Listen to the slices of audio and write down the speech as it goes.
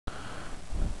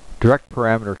Direct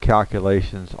Parameter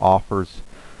Calculations offers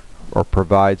or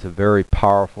provides a very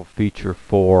powerful feature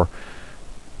for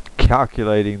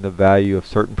calculating the value of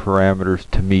certain parameters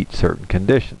to meet certain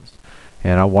conditions.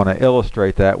 And I want to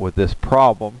illustrate that with this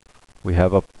problem. We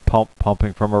have a pump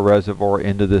pumping from a reservoir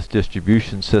into this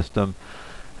distribution system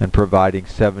and providing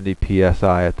 70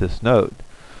 psi at this node.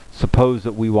 Suppose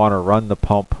that we want to run the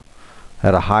pump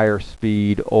at a higher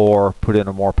speed or put in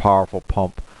a more powerful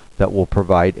pump that will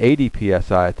provide 80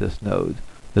 psi at this node.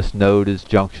 This node is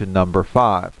junction number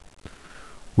 5.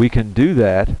 We can do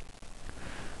that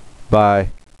by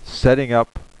setting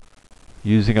up,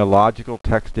 using a logical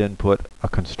text input, a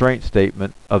constraint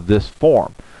statement of this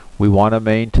form. We want to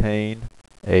maintain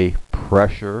a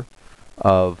pressure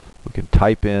of, we can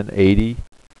type in 80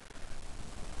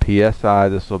 psi.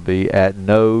 This will be at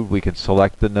node. We can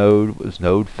select the node. It was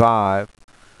node 5.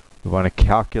 We want to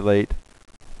calculate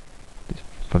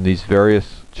from these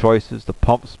various choices the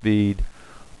pump speed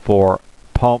for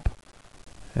pump,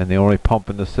 and the only pump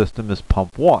in the system is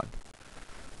pump 1.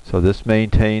 So this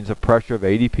maintains a pressure of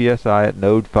 80 psi at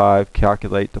node 5.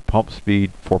 Calculate the pump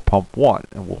speed for pump 1,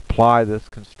 and we'll apply this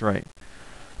constraint.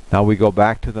 Now we go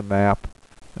back to the map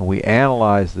and we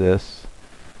analyze this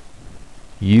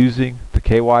using the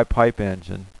KYPipe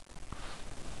engine,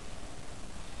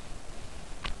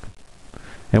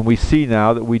 and we see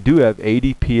now that we do have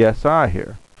 80 psi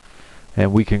here,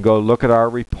 and we can go look at our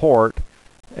report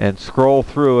and scroll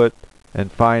through it and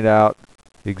find out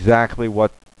exactly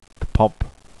what the pump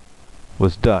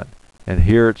was done. And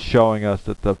here it's showing us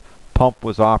that the pump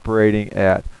was operating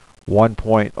at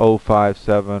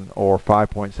 1.057 or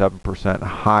 5.7%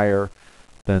 higher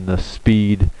than the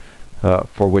speed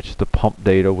for which the pump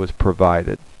data was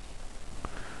provided.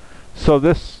 So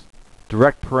this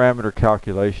direct parameter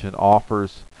calculation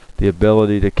offers the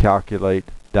ability to calculate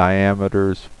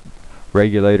diameters,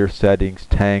 regulator settings,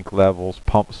 tank levels,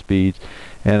 pump speeds,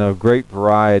 and a great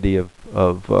variety of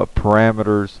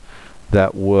parameters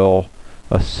that will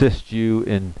assist you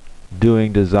in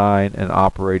doing design and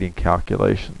operating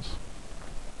calculations.